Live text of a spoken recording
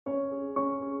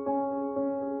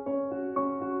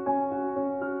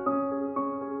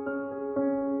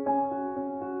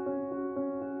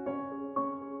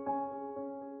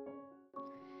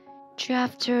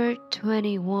Chapter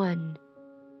 21.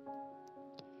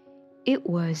 It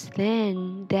was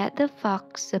then that the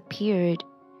fox appeared.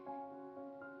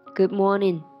 "Good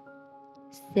morning,"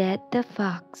 said the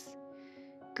fox.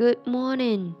 "Good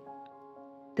morning,"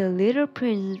 the little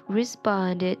prince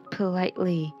responded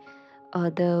politely,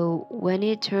 although when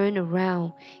he turned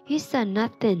around, he saw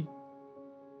nothing.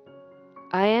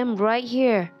 "I am right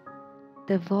here,"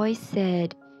 the voice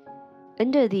said,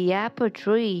 "under the apple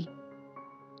tree."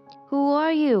 "Who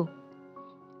are you?"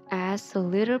 asked the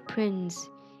little prince,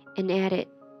 and added,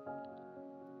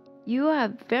 "You are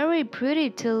very pretty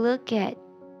to look at."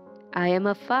 "I am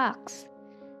a fox,"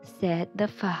 said the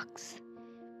fox.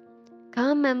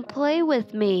 "Come and play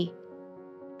with me,"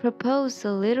 proposed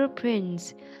the little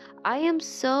prince. "I am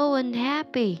so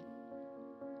unhappy."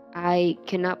 "I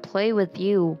cannot play with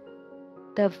you,"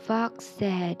 the fox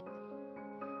said.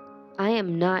 "I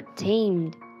am not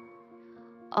tamed."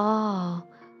 "Oh,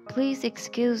 please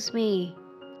excuse me,"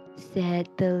 said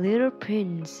the little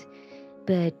prince,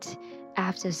 but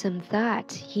after some thought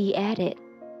he added,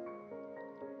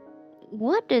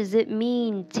 "What does it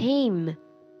mean, tame?"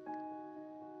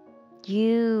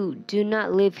 "You do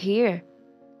not live here,"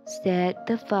 said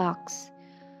the fox.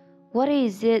 "What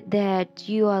is it that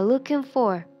you are looking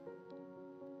for?"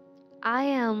 "I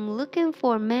am looking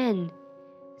for men,"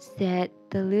 said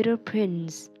the little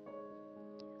prince.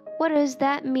 "What does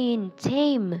that mean,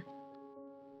 tame?"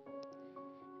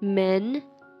 "Men,"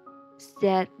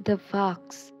 said the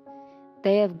fox.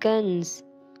 "They have guns,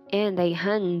 and they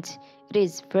hunt. It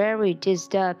is very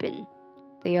disturbing.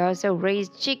 They also raise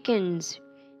chickens.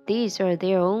 These are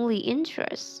their only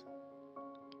interests."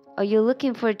 "Are you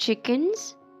looking for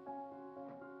chickens?"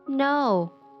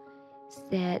 "No,"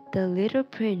 said the little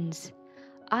prince.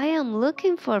 "I am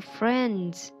looking for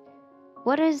friends."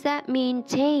 "What does that mean,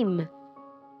 tame?"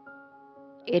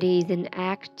 "It is an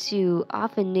act too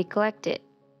often neglected,"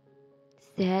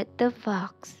 said the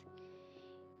fox.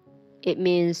 "It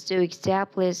means to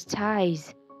establish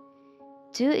ties."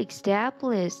 "To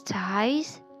establish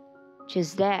ties?"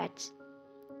 "Just that,"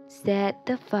 said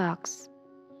the fox.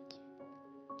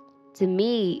 "To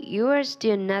me, you are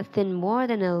still nothing more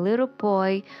than a little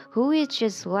boy who is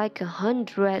just like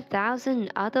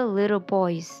 100,000 other little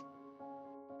boys.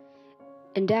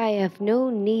 And I have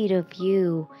no need of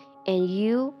you, and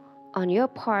you, on your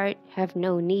part, have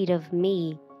no need of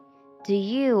me. To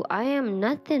you, I am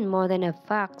nothing more than a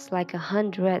fox like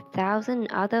 100,000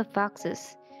 other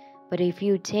foxes. But if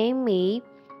you tame me,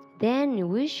 then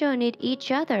we shall need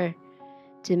each other.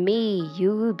 To me,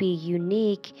 you will be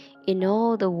unique in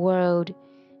all the world.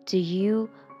 To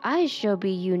you, I shall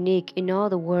be unique in all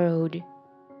the world."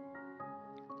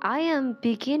 "I am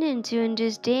beginning to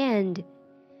understand,"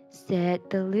 said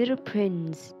the little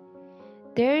prince.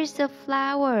 "There is a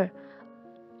flower.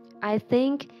 I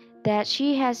think that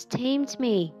she has tamed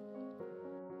me."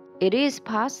 "It is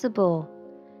possible,"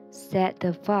 said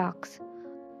the fox.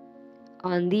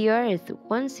 "On the earth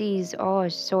one sees all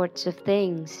sorts of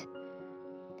things."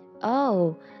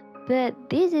 "Oh, but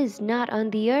this is not on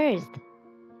the earth,"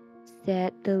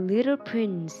 said the little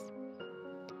prince.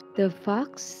 The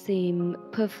fox seemed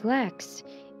perplexed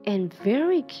and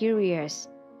very curious.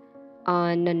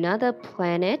 "On another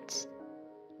planet?"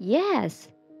 "Yes."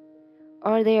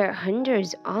 "Are there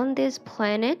hunters on this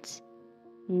planet?"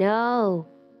 "No."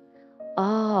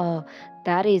 "Oh,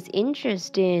 that is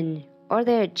interesting. Are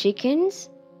there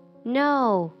chickens?"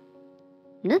 "No."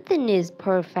 "Nothing is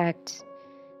perfect,"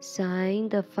 sighed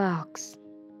the fox.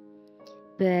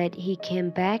 But he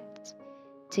came back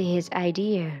to his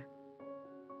idea.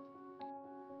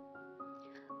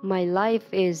 "My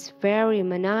life is very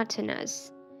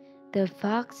monotonous," the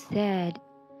fox said.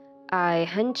 "I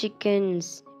hunt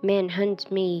chickens, men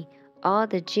hunt me, all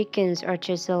the chickens are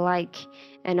just alike,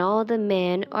 and all the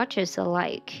men are just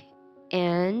alike.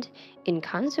 And, in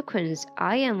consequence,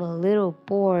 I am a little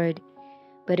bored.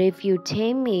 But if you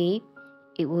tame me,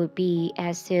 it will be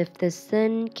as if the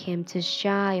sun came to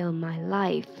shine on my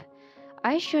life.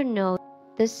 I shall know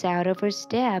the sound of a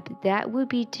step that will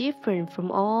be different from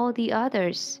all the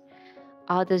others.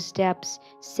 Other steps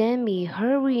send me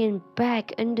hurrying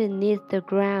back underneath the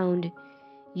ground.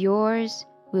 Yours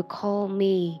will call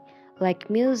me, like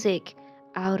music,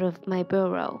 out of my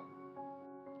burrow.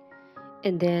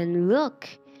 And then look,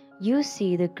 you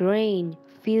see the grain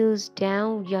fields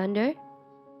down yonder?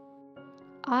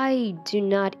 I do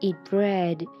not eat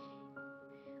bread,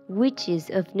 which is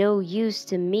of no use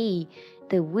to me.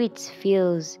 The wheat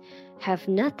fields have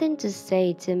nothing to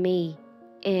say to me,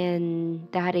 and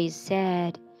that is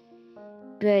sad.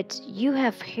 But you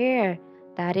have hair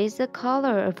that is the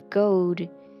color of gold.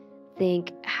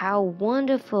 Think how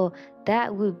wonderful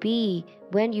that would be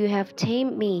when you have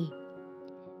tamed me.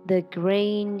 The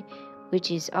grain, which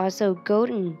is also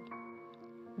golden,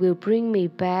 will bring me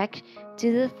back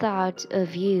to the thought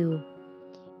of you,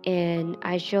 and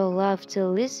I shall love to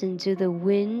listen to the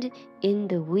wind in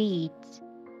the weeds.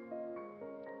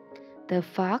 The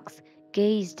fox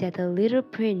gazed at the little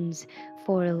prince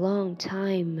for a long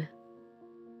time.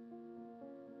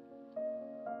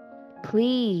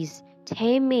 "Please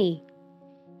tame me,"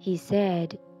 he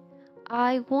said.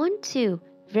 "I want to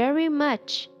very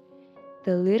much,"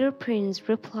 the little prince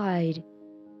replied.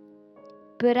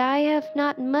 "But I have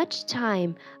not much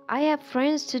time. I have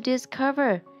friends to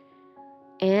discover,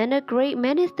 and a great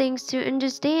many things to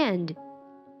understand."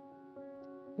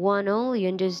 "One only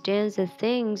understands the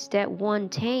things that one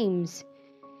tames,"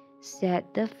 said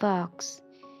the fox.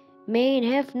 "Men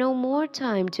have no more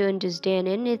time to understand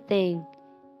anything.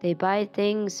 They buy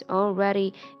things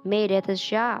already made at the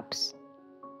shops."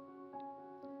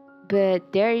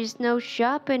 "But there is no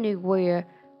shop anywhere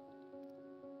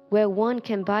where one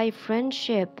can buy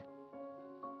friendship,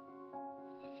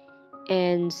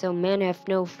 and so men have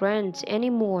no friends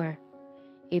anymore.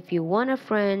 If you want a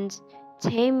friend,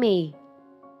 tame me."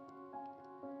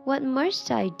 "What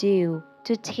must I do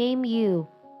to tame you?"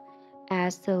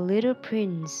 asked the little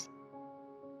prince.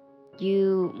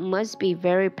 "You must be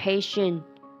very patient,"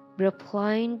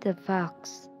 replied the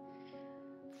fox.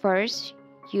 "First,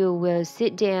 you will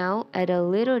sit down at a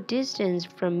little distance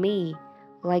from me,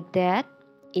 like that,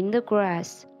 in the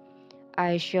grass.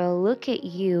 I shall look at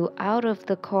you out of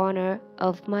the corner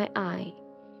of my eye,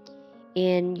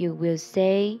 and you will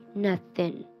say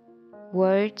nothing.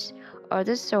 Words are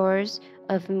the source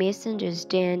of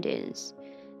misunderstandings,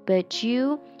 but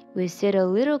you will sit a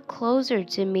little closer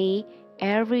to me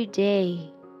every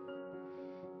day."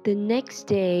 The next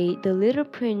day, the little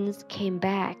prince came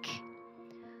back.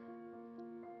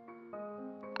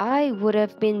 "I would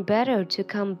have been better to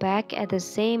come back at the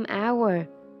same hour,"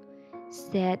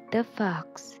 said the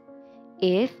fox.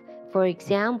 "If, for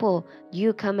example,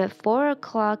 you come at 4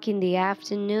 o'clock in the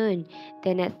afternoon,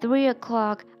 then at 3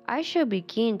 o'clock I shall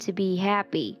begin to be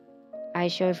happy. I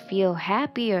shall feel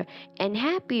happier and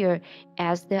happier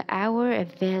as the hour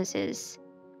advances.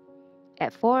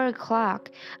 At 4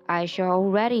 o'clock, I shall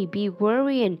already be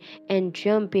worrying and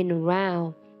jumping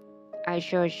around. I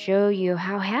shall show you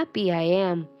how happy I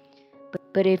am.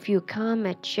 But if you come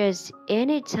at just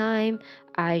any time,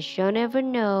 I shall never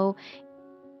know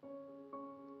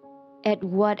at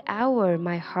what hour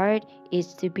my heart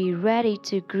is to be ready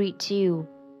to greet you.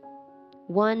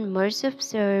 One must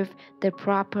observe the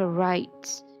proper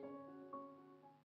rites."